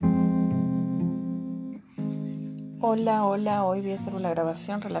Hola, hoy voy a hacer una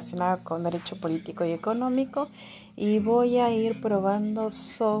grabación relacionada con derecho político y económico y voy a ir probando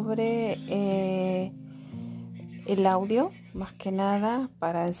sobre el audio, más que nada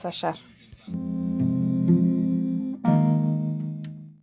para ensayar.